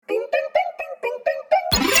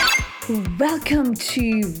Welcome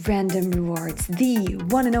to Random Rewards, the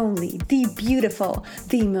one and only, the beautiful,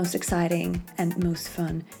 the most exciting, and most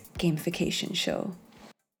fun gamification show.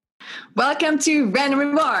 Welcome to Random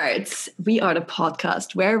Rewards. We are the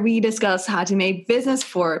podcast where we discuss how to make business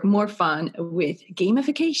for more fun with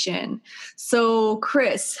gamification. So,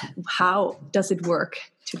 Chris, how does it work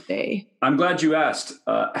today? I'm glad you asked.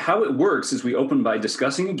 How it works is we open by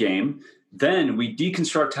discussing a game, then we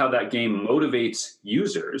deconstruct how that game motivates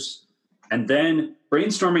users, and then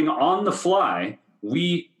brainstorming on the fly,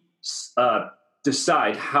 we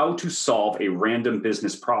decide how to solve a random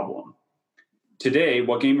business problem. Today,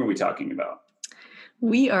 what game are we talking about?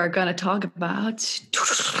 We are going to talk about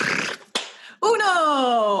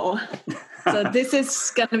Uno. So this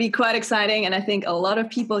is going to be quite exciting, and I think a lot of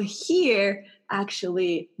people here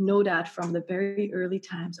actually know that from the very early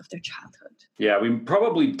times of their childhood. Yeah, we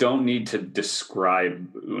probably don't need to describe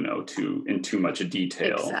Uno in too much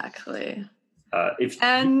detail. Exactly.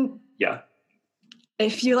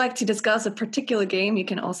 If you like to discuss a particular game, you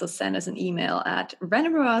can also send us an email at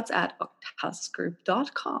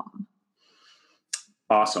randomrewards@octasgroup.com.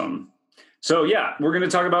 Awesome. So yeah, we're going to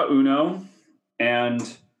talk about Uno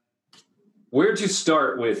and where to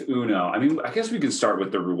start with Uno. I mean, I guess we can start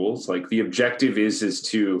with the rules. Like the objective is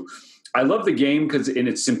to, I love the game because in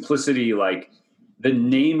its simplicity, like the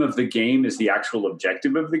name of the game is the actual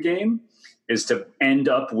objective of the game is to end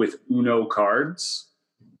up with Uno cards.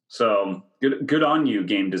 So good on you,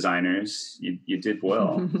 game designers. You did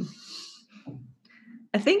well.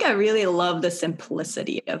 I think I really love the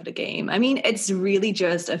simplicity of the game. I mean, it's really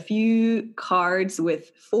just a few cards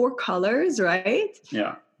with 4 colors, right?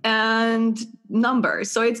 Yeah. And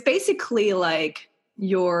numbers. So it's basically like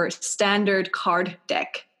your standard card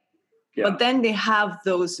deck. Yeah. But then they have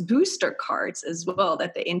those booster cards as well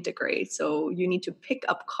that they integrate. So you need to pick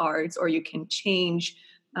up cards, or you can change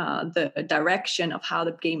the direction of how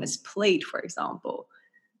the game is played, for example.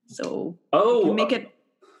 So you can make it.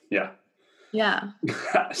 Yeah. Yeah.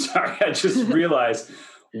 Sorry, I just realized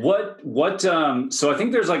so I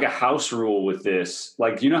think there's like a house rule with this.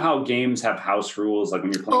 Like, you know how games have house rules, like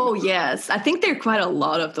when you're playing. Oh, yes. I think there are quite a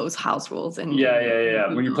lot of those house rules. Yeah.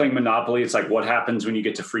 When you're playing Monopoly, it's like what happens when you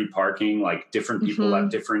get to free parking, like different people have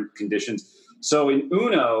different conditions. So in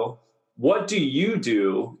Uno, what do you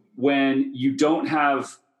do when you don't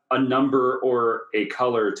have a number or a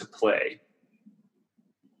color to play?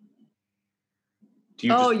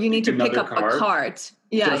 You need to pick up a card.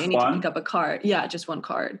 Yeah, just you need one? to pick up a card. Yeah, just one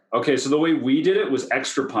card. Okay, so the way we did it was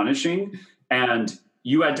extra punishing, and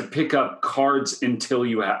you had to pick up cards until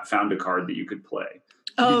you found a card that you could play.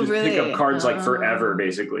 So you just really? Pick up cards like forever,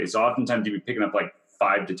 basically. So oftentimes you'd be picking up like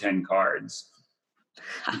 5 to 10 cards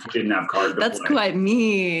if you didn't have cards to That's play. quite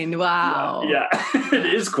mean. Wow. Yeah.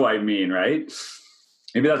 It is quite mean, right?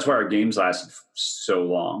 Maybe that's why our games lasted so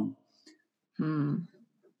long. And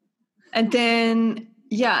then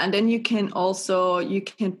you can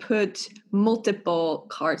put multiple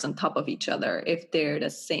cards on top of each other if they're the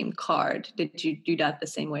same card. Did you do that the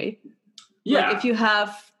same way? Yeah. Like if you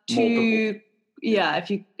have multiple. If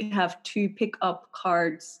you have 2 pick up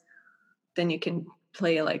cards, then you can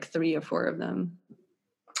play like 3 or 4 of them.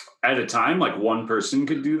 At a time, like one person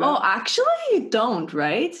could do that? Oh, actually you don't,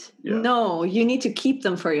 right? Yeah. No, you need to keep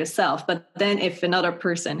them for yourself. But then if another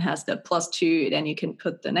person has the +2, then you can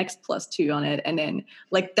put the next +2 on it. And then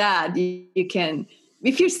like that, you can,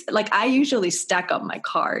 if you like, I usually stack up my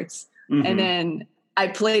cards and then I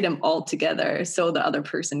play them all together. So the other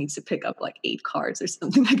person needs to pick up like 8 cards or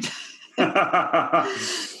something like that.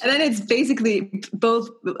 And then it's basically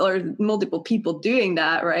both or multiple people doing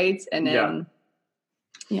that, right? And then...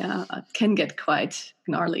 Yeah, it can get quite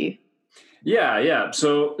gnarly. Yeah.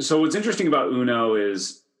 So what's interesting about Uno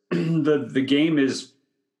is the game is,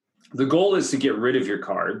 the goal is to get rid of your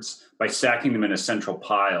cards by stacking them in a central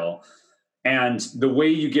pile. And the way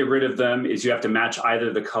you get rid of them is you have to match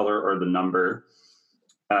either the color or the number.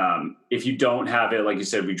 If you don't have it, like you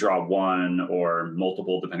said, we draw 1 or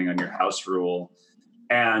multiple, depending on your house rule.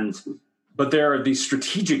 But there are these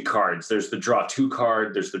strategic cards. There's the draw 2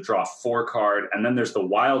 card, there's the draw 4 card, and then there's the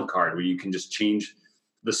wild card where you can just change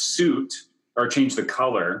the suit or change the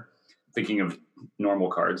color, thinking of normal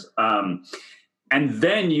cards. And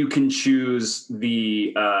then you can choose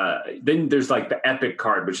then there's like the epic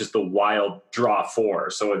card, which is the wild draw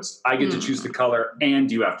 4. So I get to choose the color and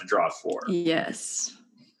you have to draw 4. Yes.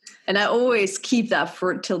 And I always keep that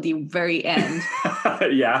till the very end.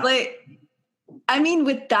 Yeah. I mean,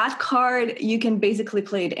 with that card, you can basically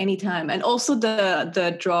play it anytime. And also the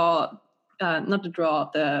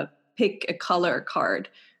pick a color card.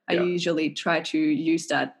 I usually try to use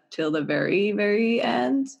that till the very, very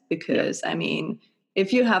end. Because, I mean,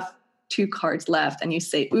 if you have 2 cards left and you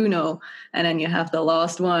say Uno and then you have the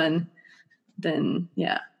last one, then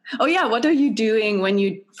yeah. Oh yeah, what are you doing when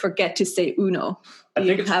you forget to say Uno? I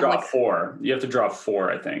think it's draw 4. You have to draw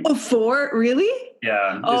 4, I think. Oh, 4? Really?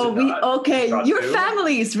 Yeah. Oh, okay. Your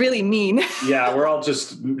family is really mean. Yeah, we're all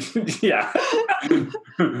just, yeah.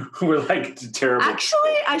 We're like terrible.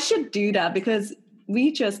 Actually, I should do that because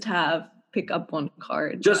we just have pick up 1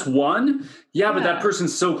 card. Just one? Yeah, but that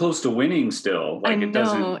person's so close to winning still. Like I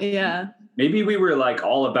know, yeah. Maybe we were like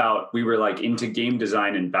we were like into game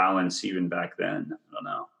design and balance even back then. I don't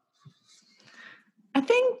know. I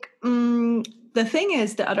think the thing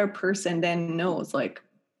is the other person then knows, like,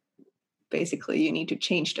 basically you need to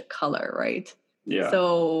change the color, right? Yeah.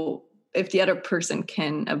 So if the other person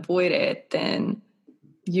can avoid it, then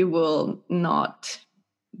you will not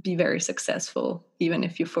be very successful, even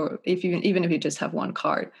if you just have 1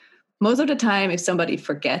 card. Most of the time, if somebody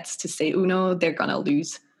forgets to say Uno, they're gonna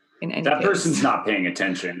lose in any case. Person's not paying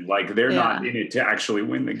attention. Like, they're not in it to actually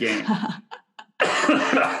win the game.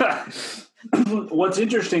 What's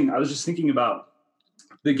interesting, I was just thinking about,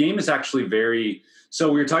 the game is actually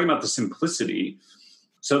so we were talking about the simplicity.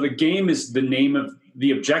 So the game is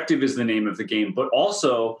the objective is the name of the game, but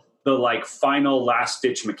also the like final last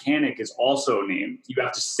ditch mechanic is also named. You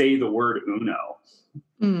have to say the word Uno.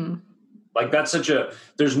 Like, that's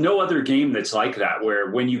there's no other game that's like that, where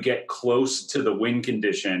when you get close to the win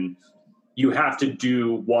condition, you have to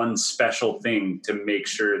do one special thing to make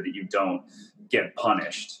sure that you don't get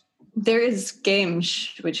punished. There is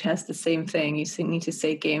Games, which has the same thing. You need to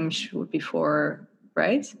say Games before,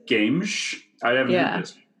 right? Games? I haven't heard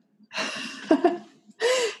this.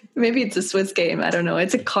 Maybe it's a Swiss game. I don't know.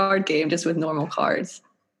 It's a card game just with normal cards.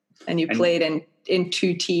 And you play it in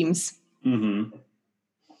 2 teams. Mm-hmm.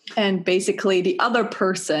 And basically the other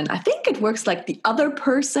person, I think it works like the other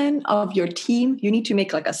person of your team, you need to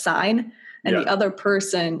make like a sign. And the other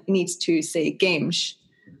person needs to say Games.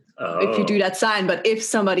 If you do that sign, but if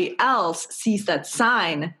somebody else sees that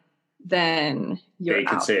sign, then they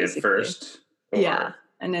can say basically. It first. Yeah,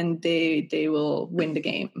 and then they will win the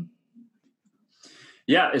game.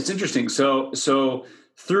 Yeah, it's interesting. So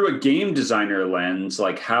through a game designer lens,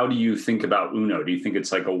 like, how do you think about Uno? Do you think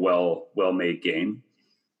it's like a well-made game?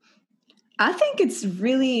 I think it's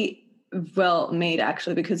really well made,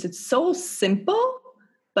 actually, because it's so simple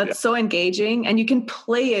but so engaging, and you can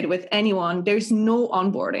play it with anyone. There's no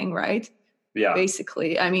onboarding, right? Yeah.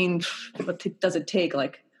 Basically, I mean, what does it take?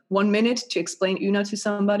 Like 1 minute to explain Uno to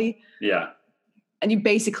somebody? Yeah. And you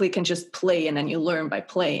basically can just play, and then you learn by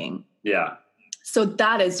playing. Yeah. So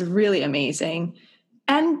that is really amazing.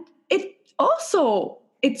 And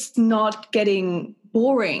it's not getting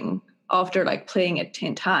boring after like playing it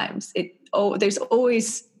 10 times. There's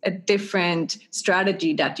always a different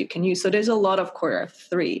strategy that you can use. So there's a lot of quarter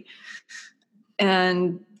 3.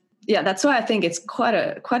 And yeah, that's why I think it's quite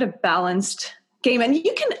a balanced game. And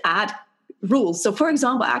you can add rules. So for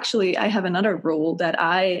example, actually, I have another rule that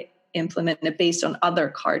I implemented based on other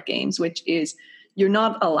card games, which is you're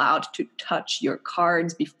not allowed to touch your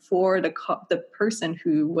cards before the person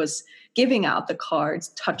who was giving out the cards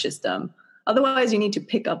touches them. Otherwise, you need to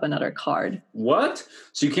pick up another card. What?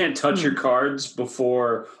 So you can't touch your cards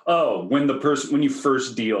before? Oh, when you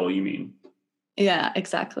first deal, you mean? Yeah,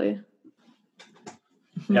 exactly.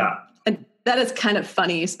 Yeah. And that is kind of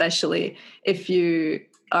funny, especially if you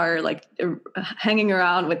are like hanging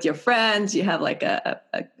around with your friends, you have like a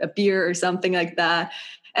beer or something like that,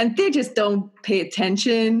 and they just don't pay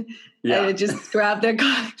attention. Yeah. And just grab their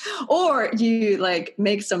card, or you like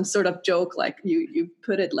make some sort of joke, like you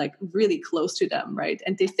put it like really close to them, right?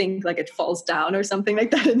 And they think like it falls down or something like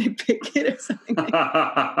that, and they pick it or something like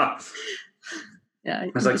that. Yeah,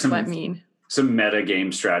 it's like some meta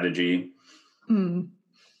game strategy.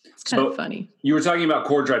 It's kind of funny. You were talking about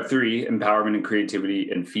Core Drive 3, empowerment and creativity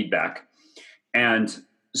and feedback, and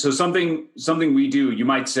so something we do. You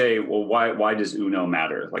might say, well, why does Uno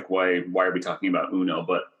matter? Like, why are we talking about Uno?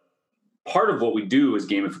 But part of what we do as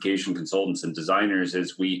gamification consultants and designers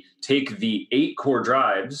is we take the 8 core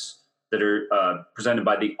drives that are presented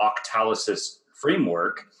by the Octalysis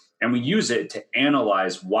framework, and we use it to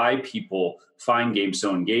analyze why people find games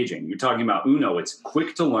so engaging. You're talking about Uno. It's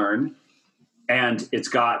quick to learn, and it's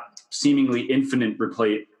got seemingly infinite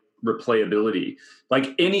replayability.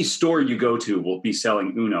 Like, any store you go to will be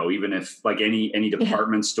selling Uno, even if like any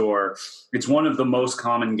department store. It's one of the most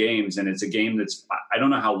common games, and it's a game that's, I don't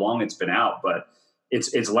know how long it's been out, but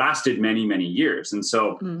it's lasted many, many years. And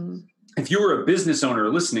so if you were a business owner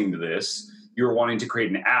listening to this, you were wanting to create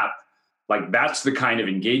an app, like that's the kind of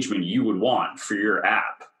engagement you would want for your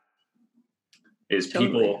app. is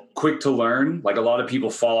Totally. people quick to learn. Like a lot of people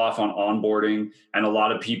fall off on onboarding, and a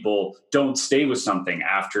lot of people don't stay with something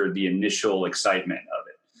after the initial excitement of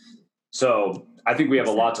it. So I think we have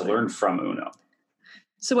a lot to learn from Uno.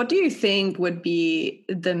 So what do you think would be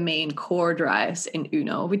the main core drives in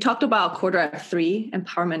Uno? We talked about core drive 3,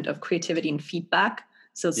 empowerment of creativity and feedback.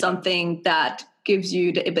 So something that gives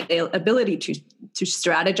you the ability to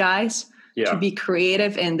strategize, to be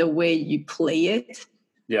creative in the way you play it.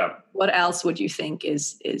 Yeah. What else would you think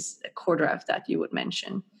is a core drive that you would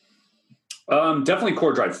mention? Definitely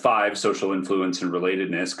core drive 5, social influence and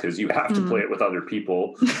relatedness, because you have to play it with other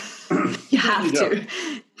people. You have to.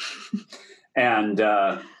 And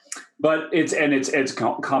but it's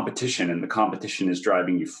competition, and the competition is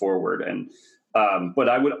driving you forward. And but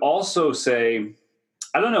I would also say,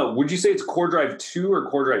 I don't know, would you say it's core drive 2 or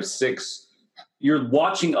core drive 6? You're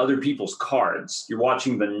watching other people's cards. You're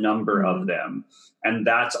watching the number of them, and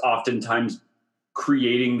that's oftentimes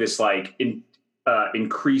creating this like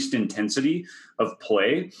increased intensity of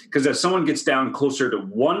play. Because if someone gets down closer to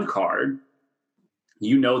one card,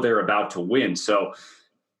 you know they're about to win. So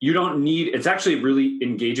you don't need, it's actually a really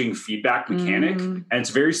engaging feedback mechanic. And it's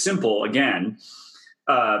very simple, again,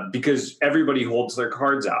 because everybody holds their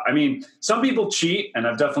cards out. I mean, some people cheat, and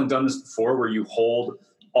I've definitely done this before, where you hold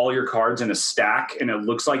all your cards in a stack and it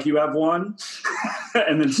looks like you have one.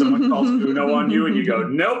 And then someone calls Uno on you and you go,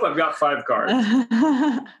 nope, I've got 5 cards.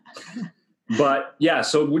 But yeah,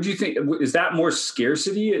 so would you think, is that more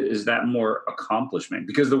scarcity? Is that more accomplishment?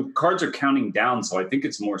 Because the cards are counting down, so I think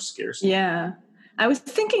it's more scarcity. Yeah. I was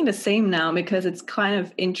thinking the same now, because it's kind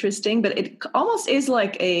of interesting, but it almost is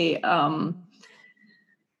like a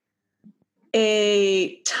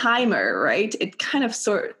timer, right? It kind of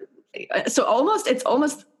it's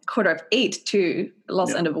almost core drive 8 to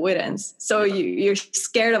loss and avoidance. So you're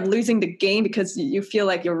scared of losing the game because you feel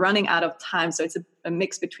like you're running out of time. So it's a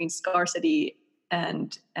mix between scarcity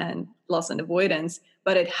and loss and avoidance,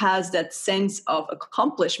 but it has that sense of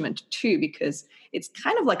accomplishment too, because it's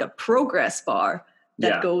kind of like a progress bar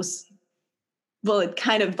that goes, well, it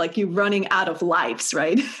kind of like you running out of lives,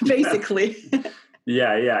 right? Basically.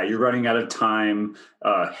 Yeah. You're running out of time,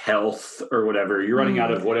 health, or whatever. You're running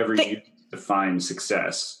out of whatever you define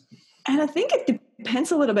success. And I think it depends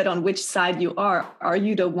a little bit on which side you are. Are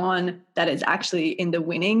you the one that is actually in the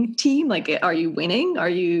winning team? Like, are you winning? Are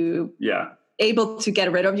you able to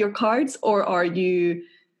get rid of your cards, or are you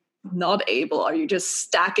not able? Are you just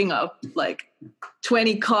stacking up like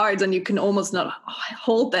 20 cards and you can almost not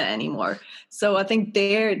hold them anymore? So I think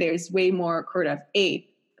there's way more core drive 8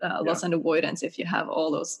 loss and avoidance if you have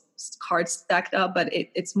all those cards stacked up, but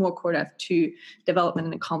it's more core drive 2 development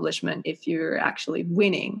and accomplishment if you're actually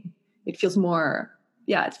winning. It feels more,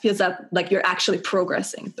 it feels like you're actually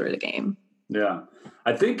progressing through the game. Yeah.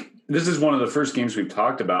 I think this is one of the first games we've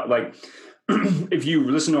talked about. Like, if you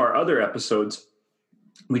listen to our other episodes,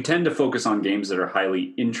 we tend to focus on games that are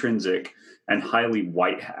highly intrinsic and highly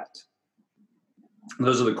white hat.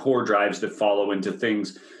 Those are the core drives that follow into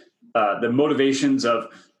things, the motivations of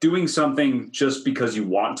doing something just because you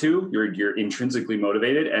want to, you're intrinsically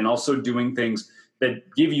motivated, and also doing things that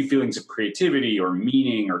give you feelings of creativity or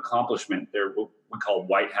meaning or accomplishment. They're what we call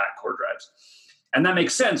white hat core drives. And that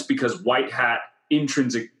makes sense because white hat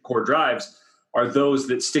intrinsic core drives are those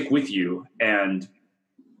that stick with you and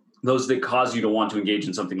those that cause you to want to engage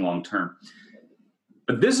in something long term.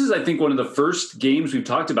 But this is, I think, one of the first games we've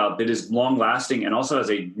talked about that is long lasting and also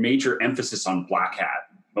has a major emphasis on black hat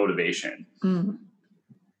motivation.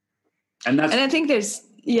 And I think there's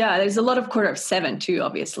a lot of core drive 7 too,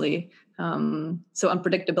 obviously. So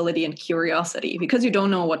unpredictability and curiosity, because you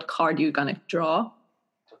don't know what card you're going to draw.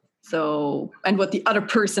 So, and what the other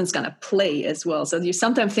person's going to play as well. So you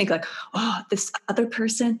sometimes think like, oh, this other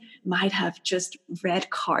person might have just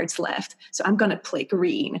red cards left, so I'm going to play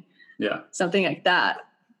green. Yeah. Something like that.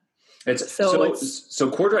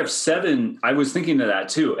 So core drive 7, I was thinking of that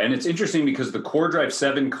too. And it's interesting because the core drive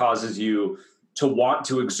 7 causes you to want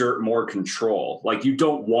to exert more control. Like, you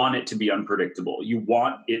don't want it to be unpredictable. You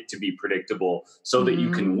want it to be predictable so that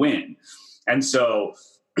you can win. And so,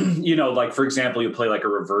 like, for example, you play like a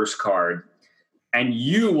reverse card and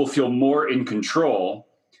you will feel more in control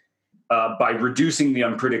by reducing the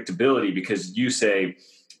unpredictability, because you say,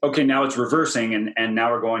 okay, now it's reversing and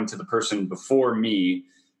now we're going to the person before me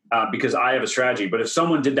because I have a strategy. But if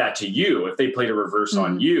someone did that to you, if they played a reverse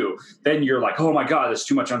on you, then you're like, oh my God, there's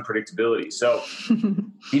too much unpredictability. So,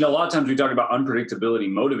 a lot of times we talk about unpredictability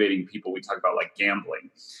motivating people. We talk about like gambling,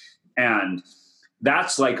 and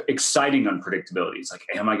that's like exciting unpredictability. It's like,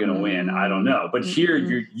 am I going to win? I don't know. But here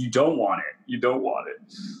you don't want it. You don't want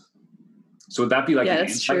it. So would that be like an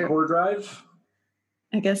anti-core drive?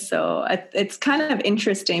 I guess so. It's kind of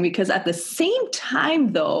interesting because at the same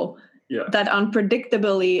time, though, that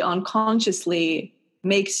unpredictably, unconsciously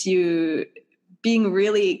makes you being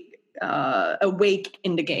really awake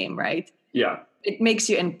in the game, right? Yeah. It makes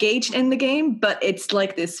you engaged in the game, but it's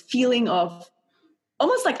like this feeling of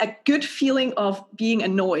almost like a good feeling of being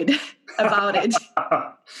annoyed about it.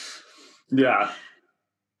 Yeah.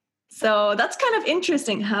 So that's kind of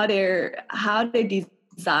interesting how they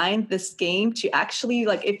designed this game to actually,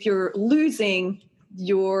 like, if you're losing,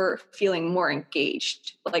 you're feeling more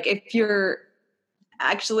engaged. Like if you're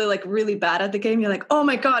actually like really bad at the game, you're like, oh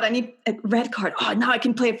my god, I need a red card. Oh, now I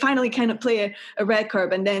can finally kind of play a red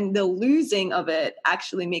card. And then the losing of it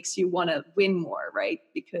actually makes you want to win more, right?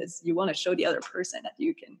 Because you want to show the other person that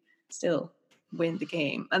you can still win the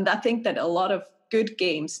game. And I think that a lot of good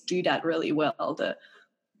games do that really well.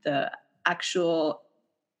 The actual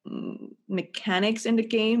mechanics in the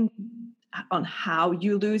game on how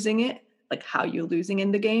you're losing it, like how you're losing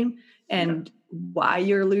in the game and why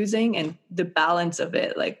you're losing, and the balance of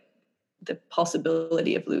it, like the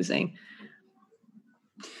possibility of losing.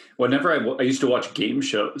 Whenever I used to watch game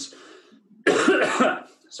shows,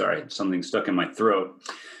 sorry, something stuck in my throat.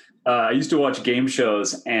 I used to watch game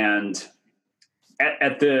shows, and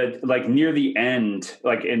at the, like, near the end,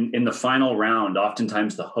 like in the final round,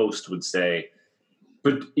 oftentimes the host would say,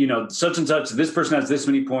 but such and such, this person has this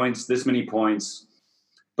many points,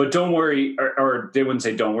 but don't worry, or they wouldn't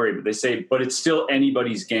say don't worry, but they say, but it's still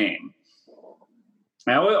anybody's game.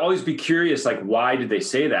 And I would always be curious, like, why did they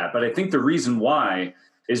say that? But I think the reason why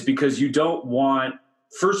is because you don't want,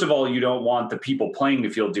 first of all, you don't want the people playing to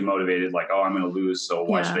feel demotivated, like, oh, I'm going to lose, so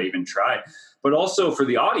why should I even try? But also for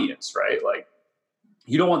the audience, right? Like,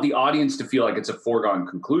 you don't want the audience to feel like it's a foregone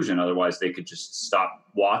conclusion. Otherwise, they could just stop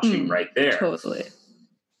watching right there. Totally.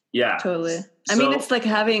 Yeah. Totally. I mean, it's like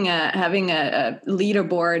having a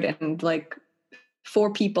leaderboard, and like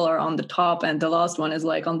 4 people are on the top and the last one is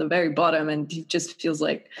like on the very bottom, and it just feels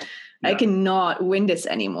like I cannot win this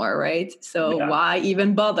anymore, right? So why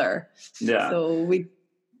even bother? Yeah. So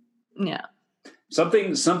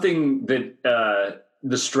something that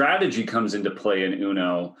the strategy comes into play in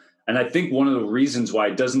Uno, and I think one of the reasons why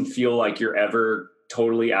it doesn't feel like you're ever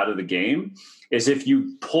totally out of the game is if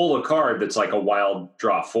you pull a card that's like a wild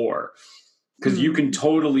draw 4, because you can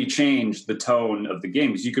totally change the tone of the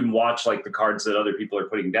game. Because you can watch like the cards that other people are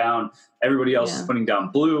putting down. Everybody else is putting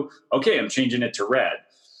down blue. Okay, I'm changing it to red,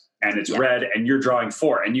 and it's red, and you're drawing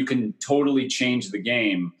 4, and you can totally change the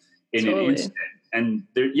game in an instant. And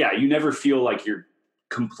you never feel like you're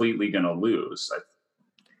completely going to lose.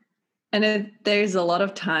 And there's a lot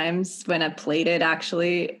of times when I played it,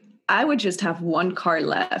 actually, I would just have 1 card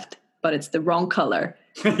left, but it's the wrong color.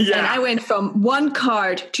 And I went from 1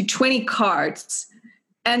 card to 20 cards.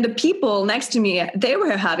 And the people next to me, they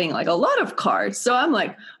were having like a lot of cards. So I'm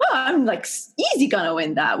like, oh, I'm like easy gonna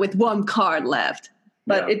win that with 1 card left.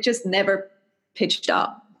 But it just never pitched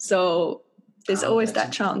up. So there's always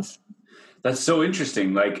that chance. That's so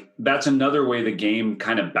interesting. Like, that's another way the game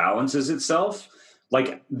kind of balances itself.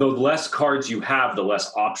 Like, the less cards you have, the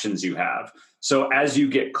less options you have. So as you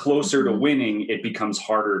get closer to winning, it becomes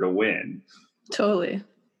harder to win. Totally. Wow.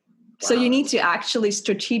 So you need to actually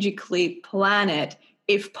strategically plan it,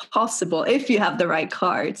 if possible, if you have the right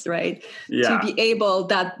cards, right? To be able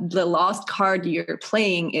that the last card you're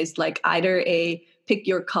playing is like either a pick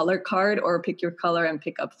your color card or pick your color and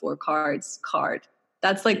pick up 4 cards card.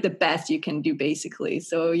 That's like the best you can do, basically.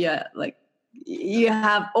 So like you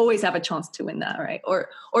always have a chance to win that, right? Or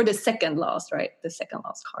the second last, right? The second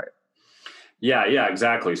last card. Yeah,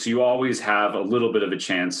 exactly. So you always have a little bit of a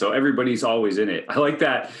chance. So everybody's always in it. I like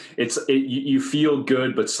that. You feel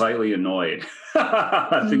good, but slightly annoyed.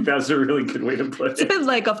 I think that's a really good way to put it. It's a bit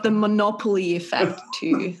like of the Monopoly effect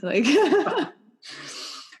too. Like,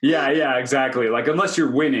 yeah, exactly. Like, unless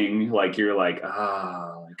you're winning, like you're like,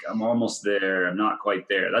 like I'm almost there. I'm not quite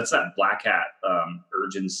there. That's that black hat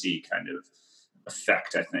urgency kind of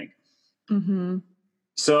effect, I think. Mm-hmm.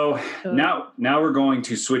 So now we're going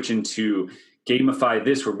to switch into Gamify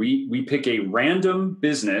This, where we pick a random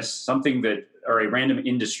business, or a random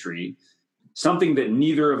industry, something that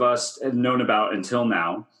neither of us had known about until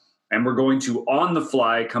now. And we're going to, on the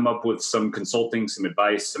fly, come up with some consulting, some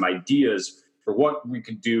advice, some ideas for what we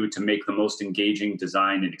could do to make the most engaging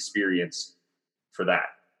design and experience for that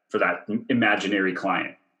imaginary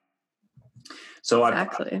client. So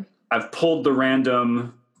exactly. I've pulled the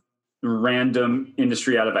random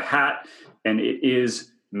industry out of a hat, and it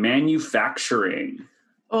is manufacturing.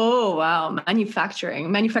 Oh, wow.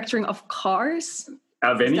 Manufacturing of cars?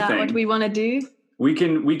 Of anything. Is that what we want to do?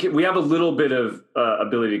 we have a little bit of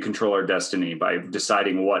ability to control our destiny by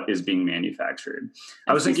deciding what is being manufactured.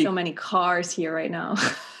 I was thinking so many cars here right now.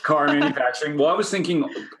 Car manufacturing. Well, I was thinking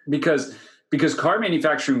because car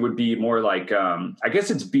manufacturing would be more like, I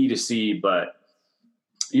guess it's B2C, but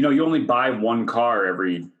you only buy one car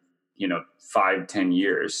every, 5-10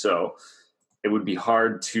 years. So it would be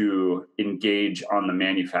hard to engage on the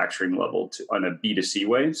manufacturing level on a B2C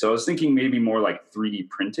way. So I was thinking maybe more like 3D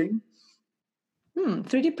printing.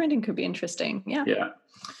 3D printing could be interesting. Yeah. Yeah.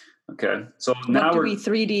 Okay. So now what do we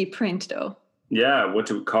 3D print though? Yeah. What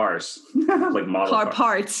do cars like model car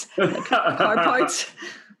parts? Like car parts.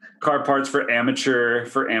 Car parts for amateur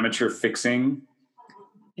fixing.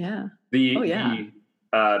 Yeah. We're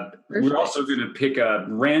also going to pick a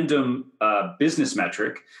random business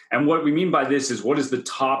metric. And what we mean by this is, what is the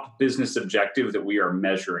top business objective that we are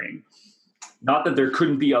measuring? Not that there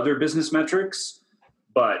couldn't be other business metrics,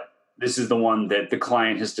 but this is the one that the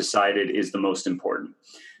client has decided is the most important.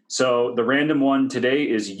 So the random one today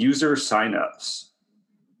is user signups.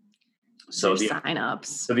 So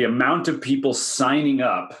the amount of people signing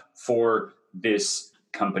up for this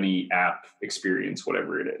company, app, experience,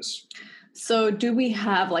 whatever it is. So do we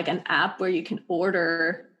have like an app where you can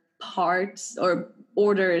order parts or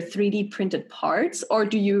order 3D printed parts, or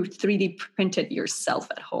do you 3D print it yourself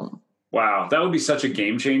at home? Wow, that would be such a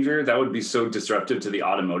game changer. That would be so disruptive to the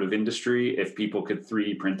automotive industry if people could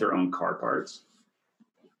 3D print their own car parts.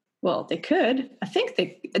 Well, they could. I think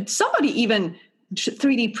somebody even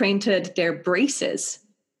 3D printed their braces.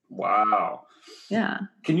 Wow. Yeah.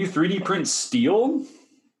 Can you 3D print steel?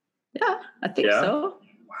 Yeah, I think so. Wow.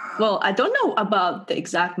 Well, I don't know about the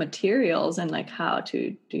exact materials and like how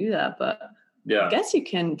to do that, but I guess you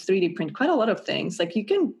can 3D print quite a lot of things. Like you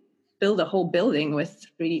can build a whole building with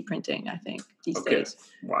 3D printing, I think, these days.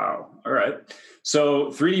 Wow. All right. So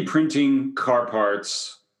 3D printing car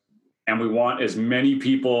parts, and we want as many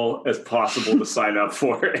people as possible to sign up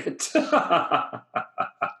for it.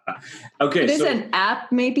 Okay. There's an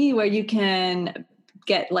app maybe where you can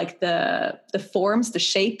get like the forms, the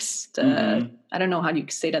shapes, I don't know how you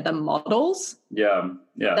say that, the models. Yeah.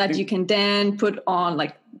 That you can then put on,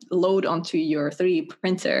 like load onto your 3D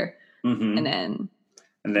printer and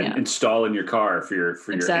then install in your car for your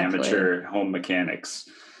amateur home mechanics.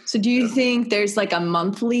 So do you think there's like a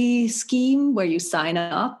monthly scheme where you sign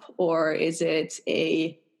up, or is it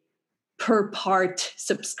a per part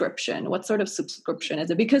subscription? What sort of subscription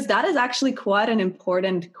is it? Because that is actually quite an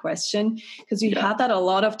important question, because we had that a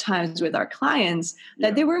lot of times with our clients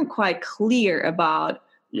that they weren't quite clear about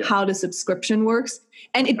how the subscription works.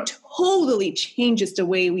 And it totally changes the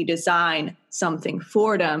way we design something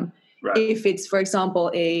for them. Right. If it's, for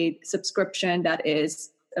example, a subscription that is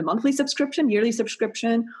a monthly subscription, yearly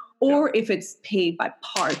subscription, or if it's paid by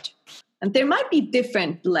part. And there might be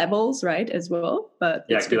different levels, right, as well. But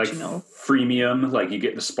it could be like freemium, like you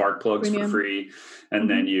get the spark plugs for free, and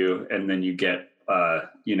then you get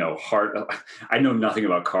hard. I know nothing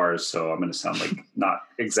about cars, so I'm going to sound like not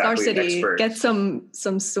exactly an expert. Get some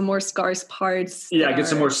more scarce parts. Yeah, get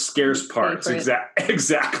some more scarce parts.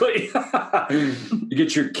 Exactly. You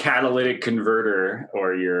get your catalytic converter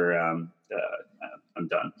or your. I'm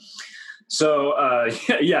done. So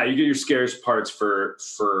you get your scarce parts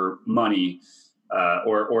for money,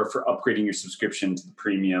 or for upgrading your subscription to the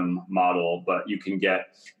premium model. But you can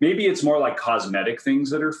get, maybe it's more like cosmetic things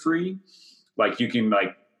that are free. Like you can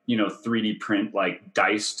 3D print like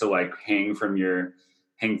dice to like hang from your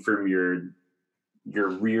rear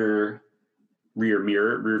view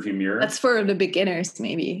mirror. That's for the beginners.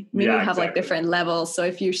 Maybe you have like different levels. So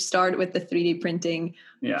if you start with the 3D printing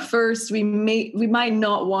first, we might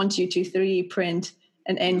not want you to 3D print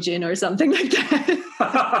an engine or something like that.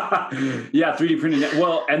 3D printing.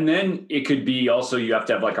 Well, and then it could be also, you have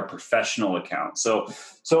to have like a professional account. So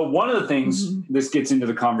one of the things this gets into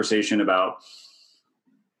the conversation about,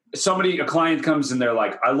 a client comes and they're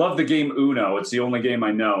like, I love the game Uno. It's the only game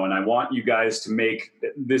I know. And I want you guys to make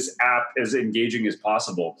this app as engaging as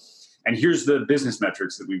possible. And here's the business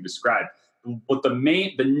metrics that we've described. But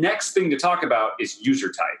the next thing to talk about is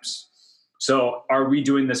user types. So are we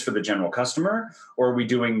doing this for the general customer, or are we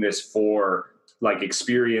doing this for like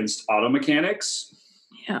experienced auto mechanics?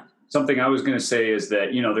 Yeah. Something I was going to say is that,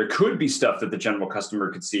 there could be stuff that the general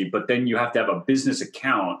customer could see, but then you have to have a business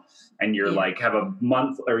account and you're like have a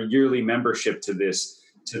month or yearly membership to this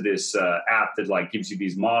app that like gives you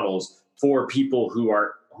these models for people who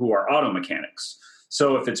are auto mechanics.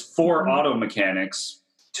 So if it's for auto mechanics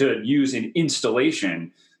to use in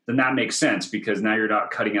installation, then that makes sense, because now you're not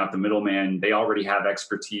cutting out the middleman. They already have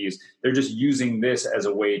expertise. They're just using this as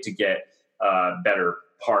a way to get better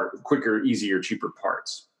quicker, easier, cheaper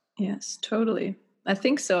parts. Yes, totally. I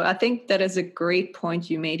think so. I think that is a great point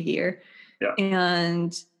you made here. Yeah.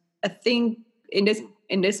 And I think in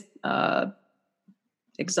this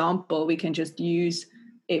example, we can just use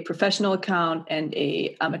a professional account and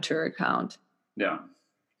a amateur account. Yeah.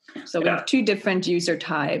 So we have two different user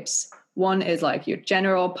types. One is like your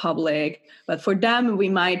general public, but for them, we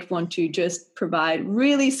might want to just provide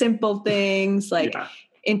really simple things like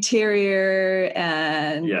interior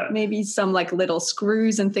and maybe some like little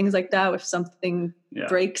screws and things like that if something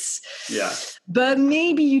breaks. Yeah. But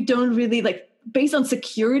maybe you don't really like, based on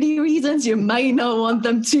security reasons, you might not want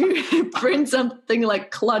them to print something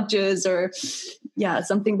like clutches or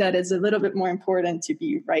something that is a little bit more important to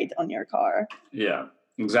be right on your car. Yeah.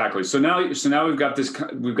 Exactly. So now we've got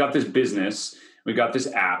this business, we've got this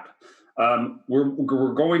app.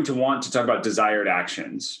 We're going to want to talk about desired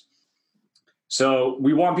actions. So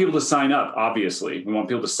we want people to sign up. Obviously, we want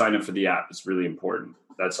people to sign up for the app. It's really important.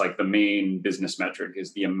 That's like the main business metric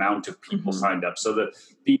is the amount of people signed up. So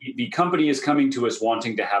the company is coming to us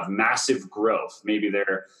wanting to have massive growth. Maybe they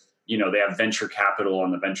have venture capital,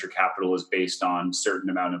 and the venture capital is based on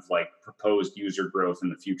certain amount of like proposed user growth in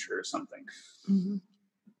the future or something. Mm-hmm.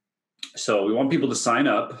 So we want people to sign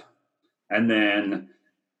up, and then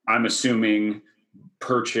I'm assuming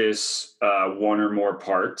purchase one or more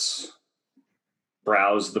parts,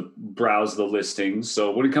 browse the listings.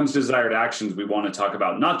 So when it comes to desired actions, we want to talk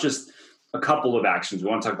about not just a couple of actions. We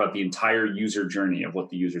want to talk about the entire user journey of what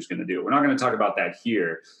the user is going to do. We're not going to talk about that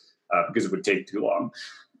here because it would take too long,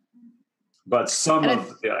 but some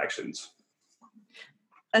of the actions.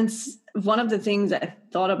 And one of the things I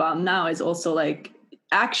thought about now is also like,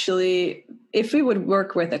 actually, if we would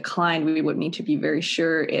work with a client, we would need to be very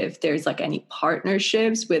sure if there's like any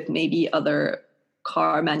partnerships with maybe other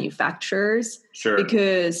car manufacturers. Sure.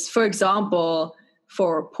 Because, for example,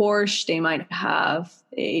 for Porsche, they might have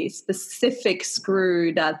a specific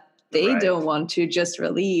screw that they don't want to just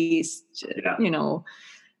release, so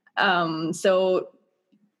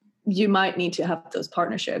you might need to have those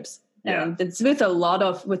partnerships. Yeah. And it's with a lot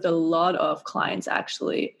of clients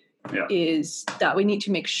actually. Is that we need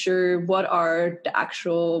to make sure what are the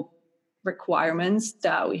actual requirements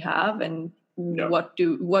that we have and what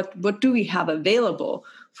do we have available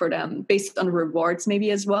for them based on rewards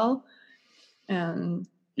maybe as well. And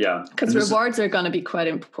because rewards are going to be quite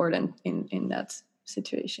important in that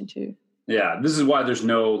situation too. Yeah, this is why there's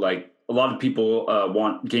no like a lot of people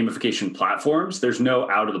want gamification platforms. There's no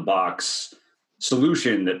out of the box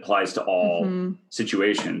solution that applies to all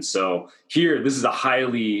situations. So here, this is a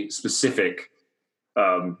highly specific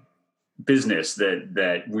business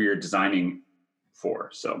that we're designing for.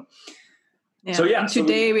 So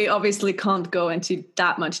today we obviously can't go into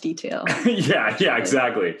that much detail. Yeah,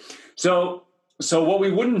 exactly. So what we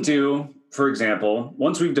wouldn't do, for example,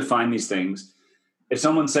 once we've defined these things, if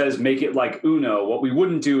someone says make it like Uno, what we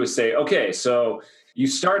wouldn't do is say, okay, so you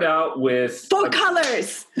start out with 4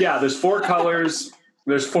 colors. Yeah, there's 4 colors.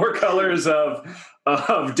 There's 4 colors of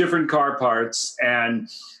different car parts, and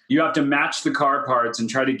you have to match the car parts and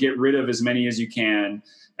try to get rid of as many as you can,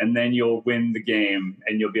 and then you'll win the game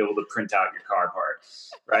and you'll be able to print out your car part.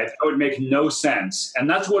 Right? That would make no sense. And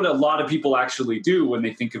that's what a lot of people actually do when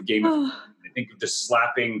they think of gamification. They think of just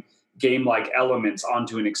slapping game-like elements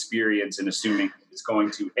onto an experience and assuming it's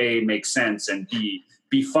going to A, make sense, and B,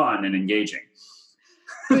 be fun and engaging.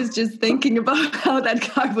 I was just thinking about how that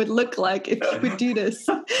car would look like if you would do this.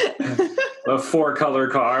 A 4-color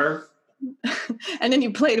car. And then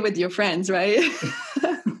you played with your friends, right?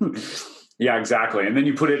 Yeah, exactly. And then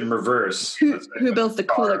you put it in reverse. Who built the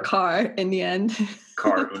cooler car in the end?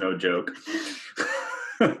 Car Uno joke.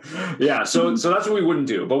 Yeah, so that's what we wouldn't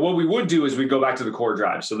do. But what we would do is we go back to the core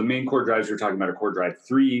drive. So the main core drives we're talking about are Core Drive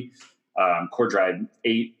 3, Core Drive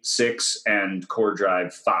 8, 6, and Core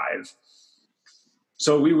Drive 5.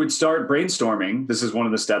 So we would start brainstorming. This is one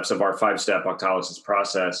of the steps of our 5-step Octalysis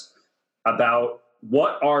process about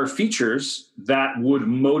what are features that would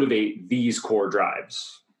motivate these core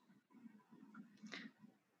drives.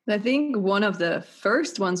 I think one of the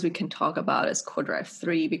first ones we can talk about is Core Drive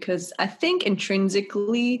 3, because I think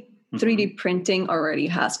intrinsically 3D printing already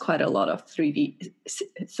has quite a lot of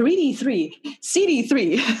CD3.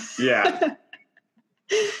 Yeah.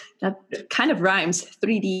 That kind of rhymes,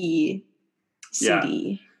 3D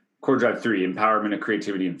CD. Yeah. Core Drive 3, empowerment of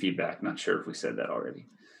creativity and feedback. Not sure if we said that already.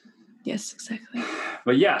 Yes, exactly.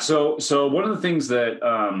 But yeah, so one of the things that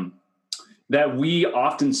that we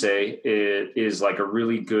often say is like a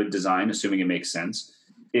really good design, assuming it makes sense,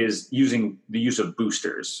 is using the use of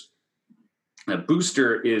boosters. A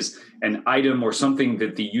booster is an item or something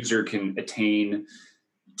that the user can attain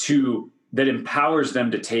that empowers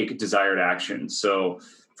them to take desired actions. So,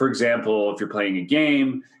 for example, if you're playing a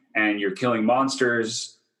game and you're killing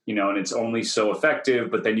monsters, and it's only so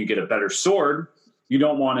effective, but then you get a better sword, you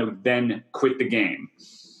don't want to then quit the game.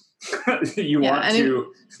 You want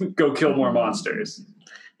to go kill more monsters.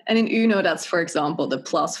 And in Uno, that's, for example, the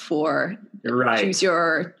 +4 choose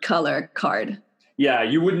your color card. Yeah,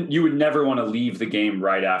 you would never want to leave the game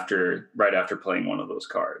right after playing one of those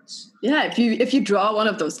cards. Yeah, if you draw one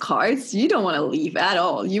of those cards, you don't want to leave at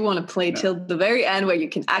all. You want to play till the very end where you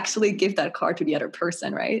can actually give that card to the other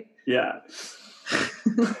person, right? Yeah.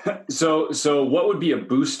 So what would be a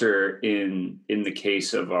booster in the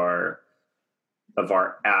case of our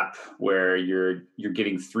app where you're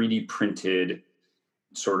getting 3D printed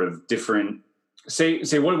sort of different,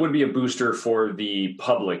 say what would be a booster for the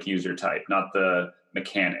public user type, not the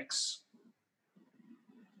mechanics?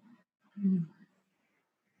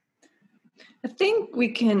 I think we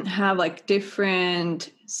can have like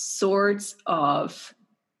different sorts of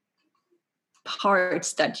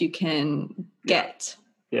parts that you can get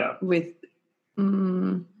with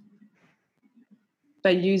by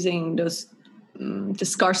using those the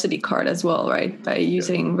scarcity card as well, right? By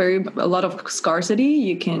using a lot of scarcity,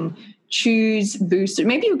 you can choose boosters.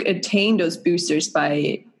 Maybe you attain those boosters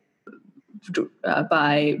by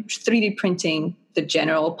 3D printing the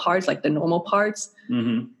general parts, like the normal parts.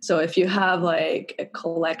 Mm-hmm. So if you have like a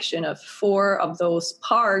collection of 4 of those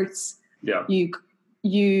parts, you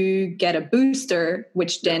get a booster,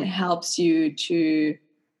 which then helps you to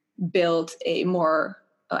build a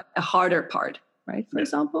harder part, right? For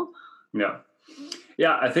example. Yeah.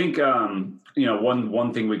 I think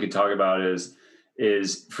one thing we could talk about is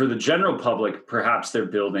for the general public, perhaps they're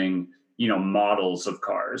building models of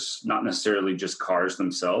cars, not necessarily just cars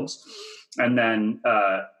themselves, and then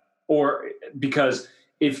or because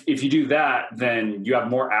if you do that, then you have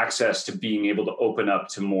more access to being able to open up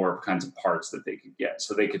to more kinds of parts that they could get.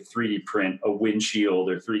 So they could 3D print a windshield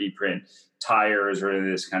or 3D print tires or any of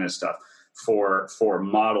this kind of stuff for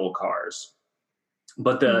model cars.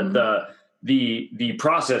 But the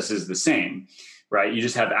process is the same, right? You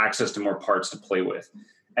just have access to more parts to play with.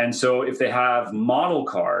 And so if they have model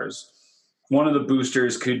cars, one of the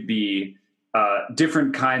boosters could be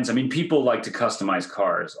different kinds. I mean, people like to customize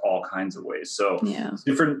cars all kinds of ways. So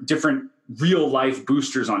different real life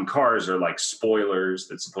boosters on cars are like spoilers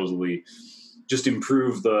that supposedly just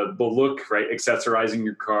improve the look, right? Accessorizing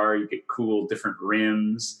your car, you get cool different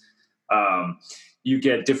rims. You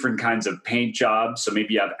get different kinds of paint jobs. So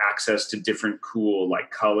maybe you have access to different cool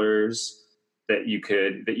like colors that you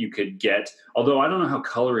could get. Although I don't know how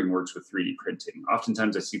coloring works with 3D printing.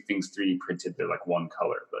 Oftentimes I see things 3D printed, they're like one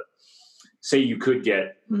color, but say you could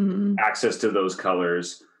get access to those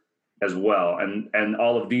colors as well. And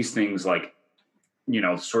all of these things like,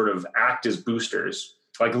 sort of act as boosters,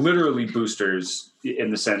 like literally boosters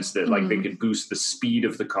in the sense that like they could boost the speed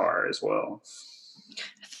of the car as well.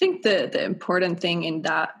 I think the important thing in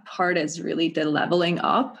that part is really the leveling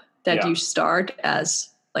up that you start as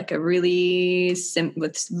like a it's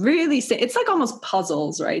like almost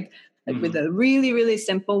puzzles, right? Like with a really, really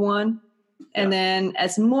simple one. And then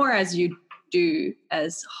as more as you do,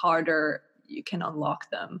 as harder you can unlock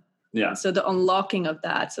them. Yeah. So the unlocking of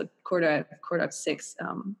that, so Core Drive 6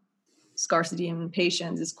 scarcity and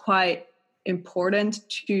patience is quite important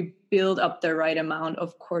to build up the right amount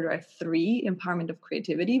of Core Drive 3 empowerment of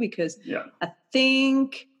creativity, because I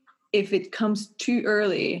think if it comes too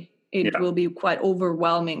early, it will be quite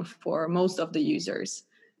overwhelming for most of the users.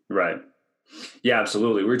 Right. Yeah,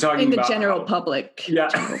 absolutely. We were talking in the about general public. Yeah.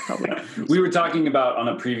 We were talking about on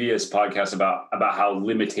a previous podcast about how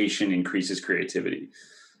limitation increases creativity.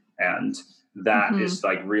 And that is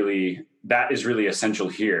really essential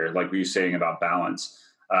here. Like we were saying about balance.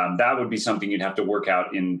 That would be something you'd have to work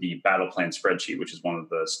out in the battle plan spreadsheet, which is one of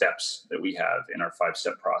the steps that we have in our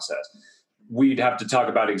 5-step process. We'd have to talk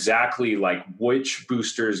about exactly like which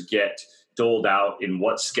boosters get doled out in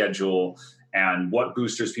what schedule and what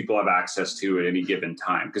boosters people have access to at any given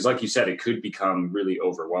time. Because like you said, it could become really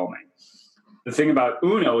overwhelming. The thing about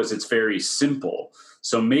Uno is it's very simple.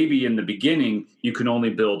 So maybe in the beginning, you can only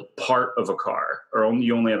build part of a car, or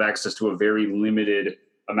you only have access to a very limited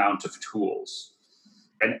amount of tools.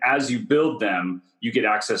 And as you build them, you get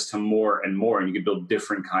access to more and more, and you can build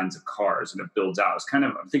different kinds of cars, and it builds out. It's kind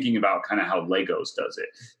of, I'm thinking about kind of how Legos does it.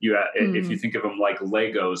 If you think of them like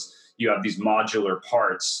Legos, you have these modular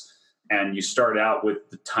parts, and you start out with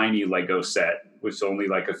the tiny Lego set, which is only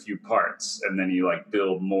like a few parts, and then you like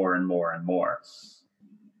build more and more and more.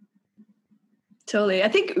 Totally. I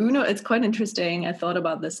think Uno, it's quite interesting. I thought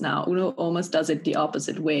about this now. Uno almost does it the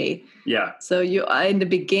opposite way. Yeah. So you in the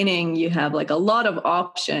beginning, you have like a lot of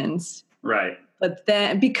options. Right. But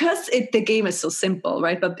then because the game is so simple,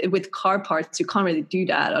 right? But with car parts, you can't really do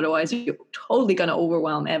that. Otherwise, you're totally going to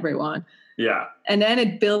overwhelm everyone. Yeah. And then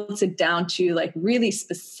it builds it down to like really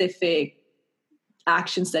specific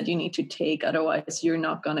actions that you need to take. Otherwise, you're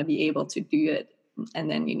not going to be able to do it. And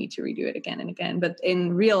then you need to redo it again and again. But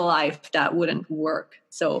in real life, that wouldn't work.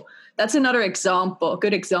 So that's another example,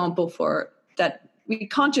 good example for that. We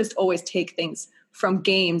can't just always take things from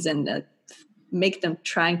games and make them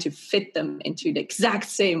trying to fit them into the exact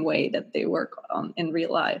same way that they work in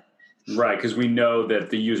real life. Right, because we know that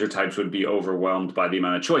the user types would be overwhelmed by the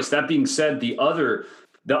amount of choice. That being said, the other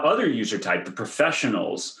user type, the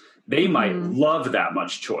professionals, they might love that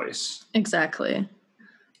much choice. Exactly.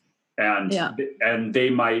 And they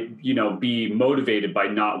might, be motivated by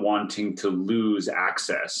not wanting to lose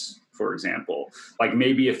access, for example. Like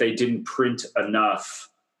maybe if they didn't print enough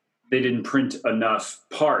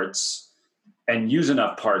parts and use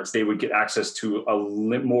enough parts, they would get access to a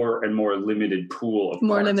more and more limited pool of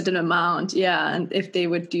parts. Limited amount, yeah. And if they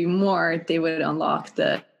would do more, they would unlock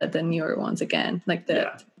the newer ones again, like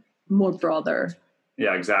more broader.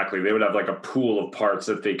 Yeah, exactly. They would have like a pool of parts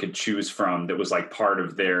that they could choose from that was like part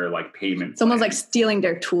of their like payment. Someone's like stealing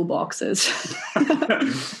their toolboxes.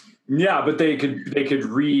 Yeah, but they could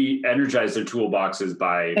re-energize their toolboxes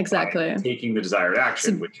by taking the desired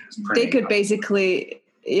action, which is printing.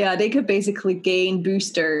 They could basically gain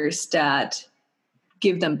boosters that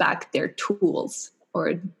give them back their tools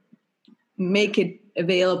or make it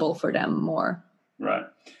available for them more. Right.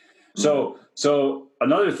 So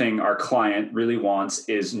another thing our client really wants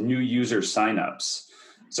is new user signups.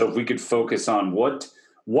 So if we could focus on what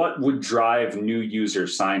would drive new user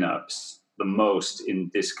signups the most in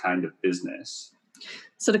this kind of business.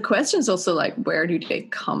 So the question is also like, where do they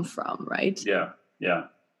come from, right? Yeah.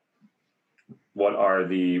 What are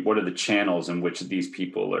the channels in which these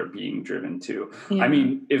people are being driven to? Yeah. I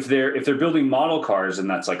mean, if they're building model cars, and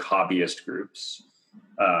that's like hobbyist groups.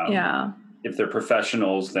 If they're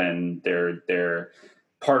professionals, then they're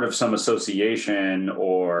part of some association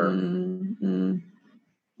or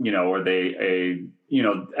or they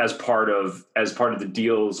as part of the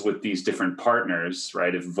deals with these different partners,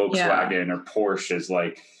 right? If Volkswagen or Porsche is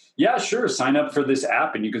like, yeah, sure, sign up for this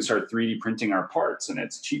app and you can start 3D printing our parts and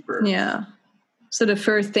it's cheaper. Yeah. So the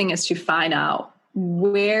first thing is to find out,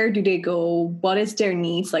 where do they go? What is their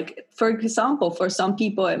needs? Like, for example, for some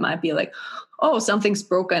people, it might be like, oh, something's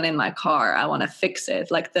broken in my car. I want to fix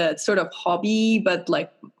it. Like the sort of hobby, but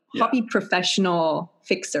like hobby professional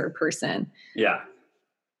fixer person. Yeah.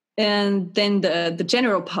 And then the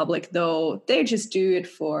general public, though, they just do it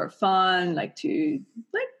for fun, like to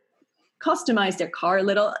customize their car a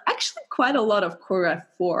little. Actually, quite a lot of Core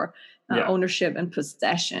RAV4 ownership and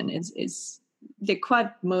possession is they're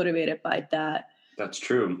quite motivated by that. That's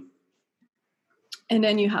true. And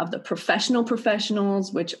then you have the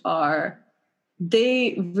professionals, which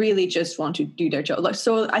they really just want to do their job.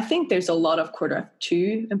 So I think there's a lot of Core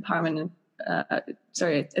RAV2 empowerment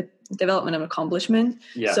development and accomplishment.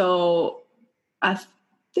 Yeah. So I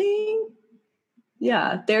think,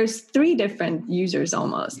 there's 3 different users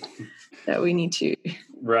almost that we need to.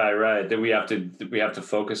 Right. That we have to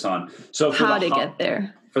focus on. So how to get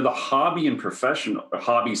there. For the hobby and professional,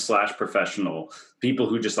 hobby/professional people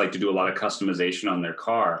who just like to do a lot of customization on their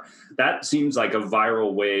car, that seems like a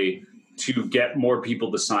viral way to get more people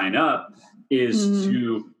to sign up is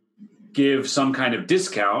to give some kind of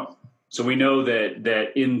discount. So we know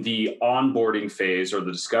that in the onboarding phase or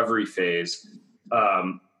the discovery phase,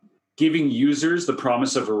 giving users the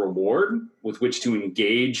promise of a reward with which to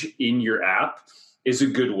engage in your app is a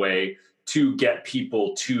good way to get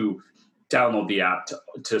people to download the app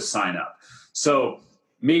to sign up. So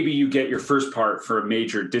maybe you get your first part for a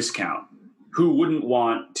major discount. Who wouldn't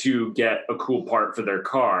want to get a cool part for their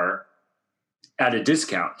car at a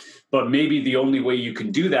discount? But maybe the only way you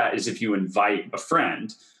can do that is if you invite a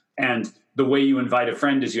friend. And the way you invite a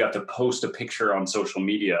friend is you have to post a picture on social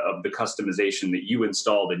media of the customization that you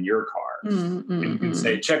installed in your car. And you can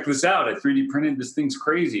say, check this out. I 3D printed this thing's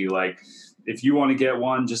crazy. Like, if you want to get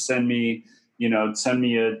one, just send me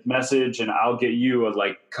a message and I'll get you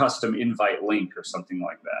a custom invite link or something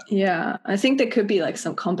like that. Yeah. I think there could be like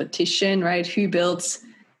some competition, right? Who builds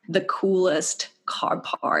the coolest car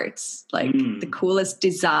parts, like the coolest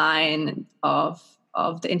design of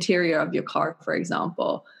the interior of your car, for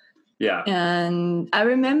example. Yeah. And I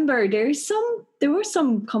remember there were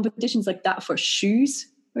some competitions like that for shoes,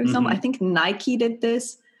 for example. I think Nike did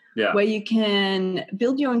this. Yeah. where you can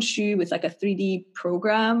build your own shoe with like a 3D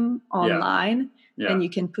program online. Yeah. And you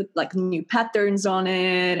can put like new patterns on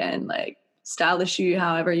it and like style the shoe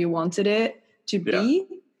however you wanted it to be.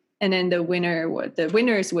 And then the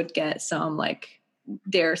winners would get some like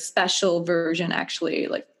their special version actually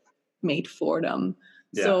like made for them.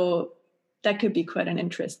 Yeah. So that could be quite an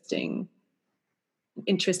interesting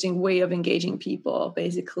way of engaging people.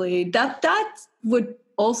 Basically, that would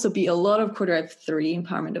also be a lot of Core Drive 3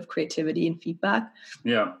 empowerment of creativity and feedback.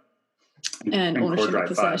 Yeah. And ownership and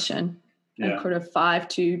possession. 5. And Core Drive 5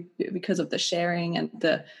 too, because of the sharing and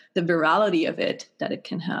the virality of it that it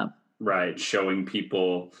can have. Right. Showing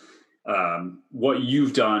people what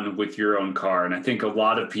you've done with your own car. And I think a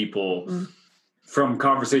lot of people from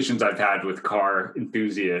conversations I've had with car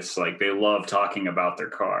enthusiasts, like they love talking about their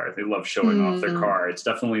car. They love showing off their car. It's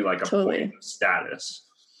definitely like a point of status.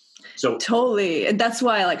 So totally. And that's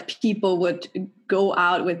why like people would go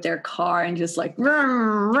out with their car and just like,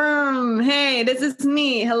 vroom, vroom, hey, this is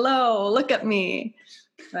me. Hello, look at me.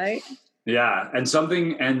 Right. Yeah. And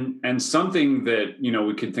something that, you know,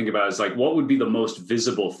 we could think about is like, what would be the most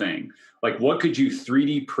visible thing? Like, what could you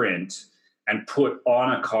 3D print and put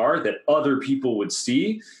on a car that other people would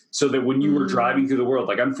see so that when you were driving through the world,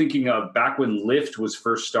 like I'm thinking of back when Lyft was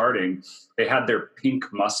first starting, they had their pink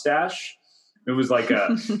mustache. It was like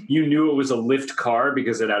you knew it was a Lyft car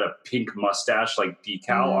because it had a pink mustache, like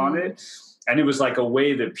decal on it. And it was like a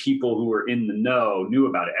way that people who were in the know knew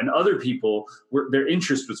about it. And other people their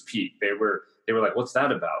interest was piqued. They were like, what's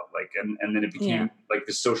that about? Like, and then it became like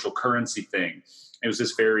this social currency thing. It was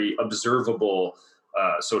this very observable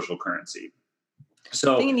social currency.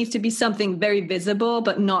 So I think it needs to be something very visible,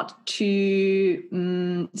 but not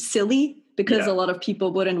too silly, because a lot of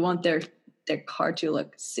people wouldn't want their car to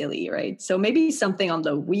look silly, right? So maybe something on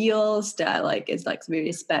the wheels that like is like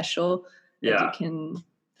very special that you can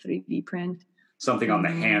 3D print. Something on the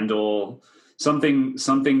handle, something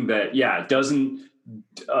that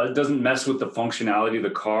doesn't mess with the functionality of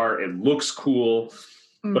the car. It looks cool,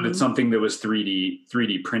 but it's something that was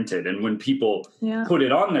 3D printed. And when people put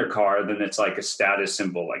it on their car, then it's like a status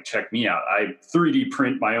symbol. Like, check me out. I 3D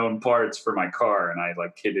print my own parts for my car and I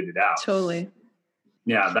like kitted it out. Totally.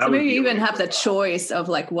 Yeah. That so would maybe you even have the choice of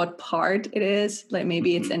like what part it is. Like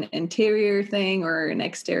maybe it's an interior thing or an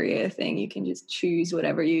exterior thing. You can just choose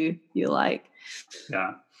whatever you like.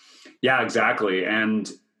 Yeah. Yeah, exactly. And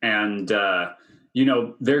you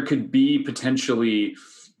know, there could be potentially,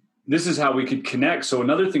 this is how we could connect. So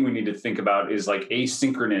another thing we need to think about is like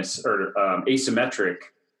asynchronous or asymmetric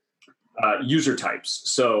user types.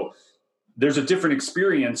 So there's a different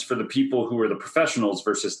experience for the people who are the professionals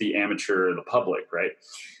versus the amateur or the public, right?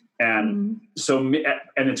 And so,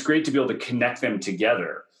 and it's great to be able to connect them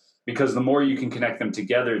together, because the more you can connect them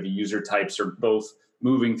together, the user types are both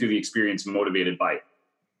moving through the experience motivated by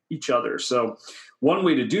each other. So one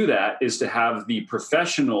way to do that is to have the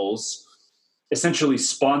professionals essentially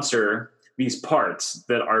sponsor these parts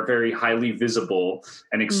that are very highly visible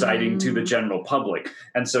and exciting to the general public.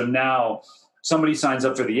 And so now somebody signs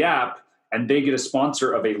up for the app and they get a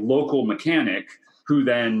sponsor of a local mechanic who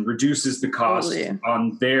then reduces the cost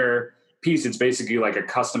on their piece. It's basically like a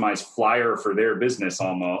customized flyer for their business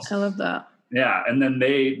almost. I love that. Yeah. And then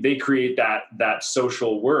they create that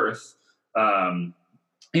social worth,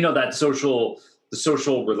 you know, the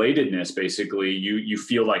social relatedness. Basically you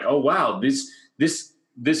feel like, oh wow,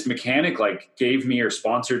 this mechanic like gave me or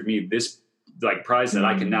sponsored me this like prize that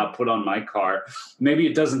I can now put on my car. Maybe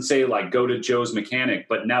it doesn't say like go to Joe's mechanic,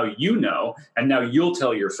 but now you know, and now you'll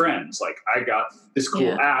tell your friends like I got this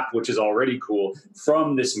cool app, which is already cool,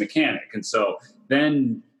 from this mechanic. And so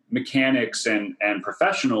then mechanics and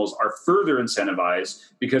professionals are further incentivized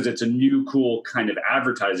because it's a new cool kind of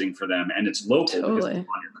advertising for them, and it's local because it's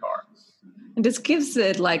on your car. And this gives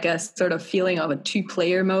it like a sort of feeling of a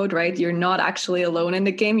 2-player mode, right? You're not actually alone in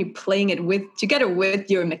the game. You're playing it together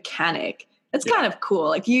with your mechanic. That's kind of cool.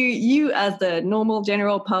 Like you as the normal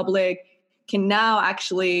general public can now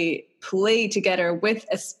actually play together with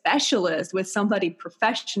a specialist, with somebody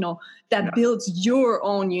professional that builds your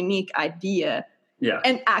own unique idea. Yeah.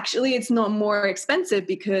 And actually it's not more expensive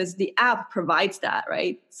because the app provides that,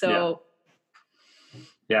 right? So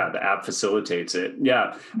yeah, the app facilitates it.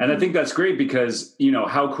 Yeah. And I think that's great because, you know,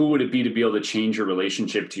 how cool would it be to be able to change your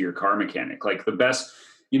relationship to your car mechanic? Like the best,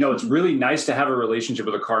 you know, it's really nice to have a relationship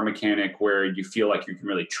with a car mechanic where you feel like you can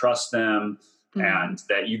really trust them. and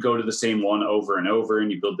that you go to the same one over and over, and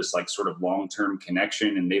you build this like sort of long-term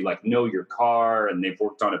connection, and they like know your car and they've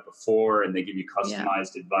worked on it before, and they give you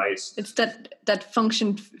customized advice. It's that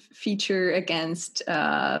function feature against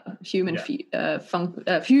human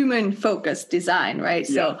focused design, right?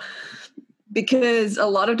 So because a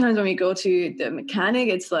lot of times when we go to the mechanic,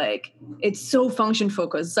 it's like it's so function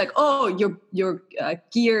focused. It's like, oh, your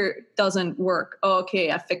gear doesn't work. Oh,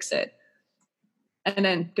 okay, I fix it. And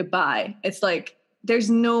then goodbye. It's like there's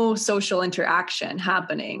no social interaction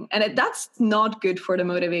happening. And that's not good for the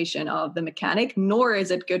motivation of the mechanic, nor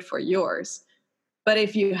is it good for yours. But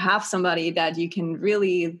if you have somebody that you can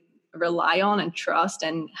really rely on and trust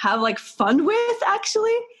and have like fun with,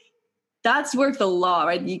 actually, that's worth a lot,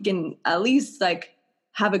 right? You can at least like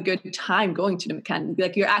have a good time going to the mechanic.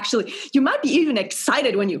 Like you might be even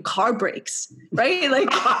excited when your car breaks, right?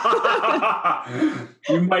 Like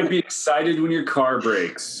you might be excited when your car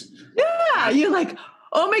breaks. Yeah, you're like,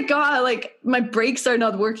 oh my God, like my brakes are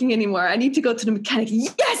not working anymore. I need to go to the mechanic.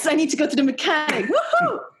 Yes, I need to go to the mechanic.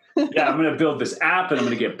 Woohoo! Yeah, I'm going to build this app and I'm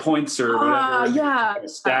going to get points or whatever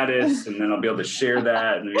status, and then I'll be able to share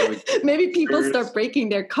that. And maybe people start breaking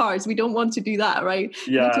their cars. We don't want to do that, right?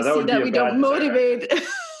 Yeah, we that would be we don't motivate.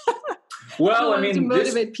 Well, I mean, to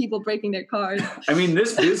motivate people breaking their cars. I mean,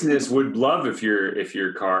 this business would love if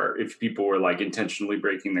people were like intentionally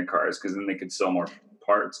breaking their cars, because then they could sell more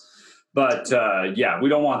parts. But we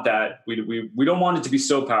don't want that. We don't want it to be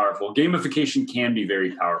so powerful. Gamification can be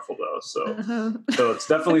very powerful, though. So so it's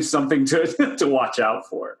definitely something to watch out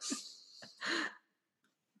for.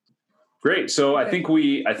 Great. So I think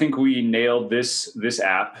we nailed this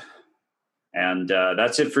app, and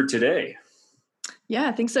that's it for today. Yeah,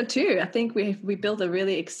 I think so too. I think we built a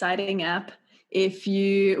really exciting app. If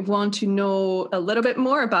you want to know a little bit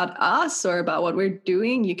more about us or about what we're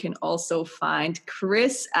doing, you can also find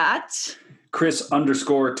Chris at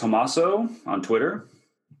Chris_Tomaso on Twitter,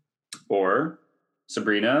 or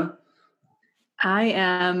Sabrina. I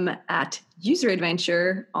am at User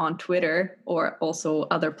Adventure on Twitter, or also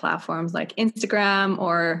other platforms like Instagram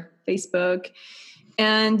or Facebook.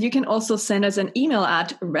 And you can also send us an email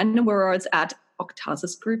at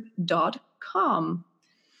randomwarlords@octasisgroup.com.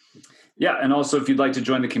 Yeah, and also if you'd like to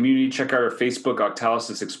join the community, check out our Facebook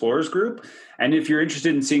Octalysis Explorers group. And if you're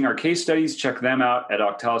interested in seeing our case studies, check them out at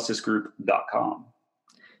octalysisgroup.com.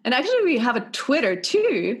 And actually, we have a Twitter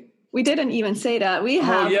too. We didn't even say that. We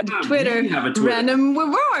have Twitter, Random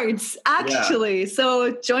Rewards, actually. Yeah.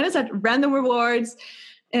 So join us at Random Rewards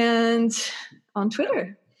and on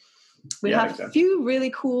Twitter. We have a few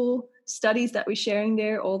really cool studies that we're sharing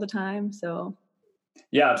there all the time. So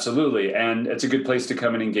yeah, absolutely. And it's a good place to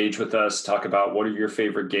come and engage with us, talk about what are your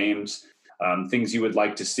favorite games, things you would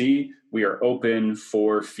like to see. We are open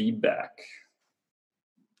for feedback.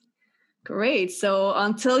 Great. So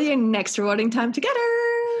until your next rewarding time together.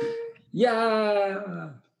 Yeah.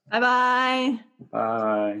 Bye-bye.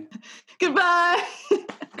 Bye. Goodbye.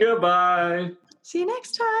 Goodbye. See you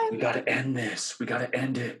next time. We got to end this. We got to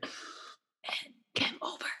end it. Game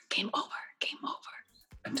over. Game over. Game over.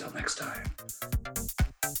 Until next time.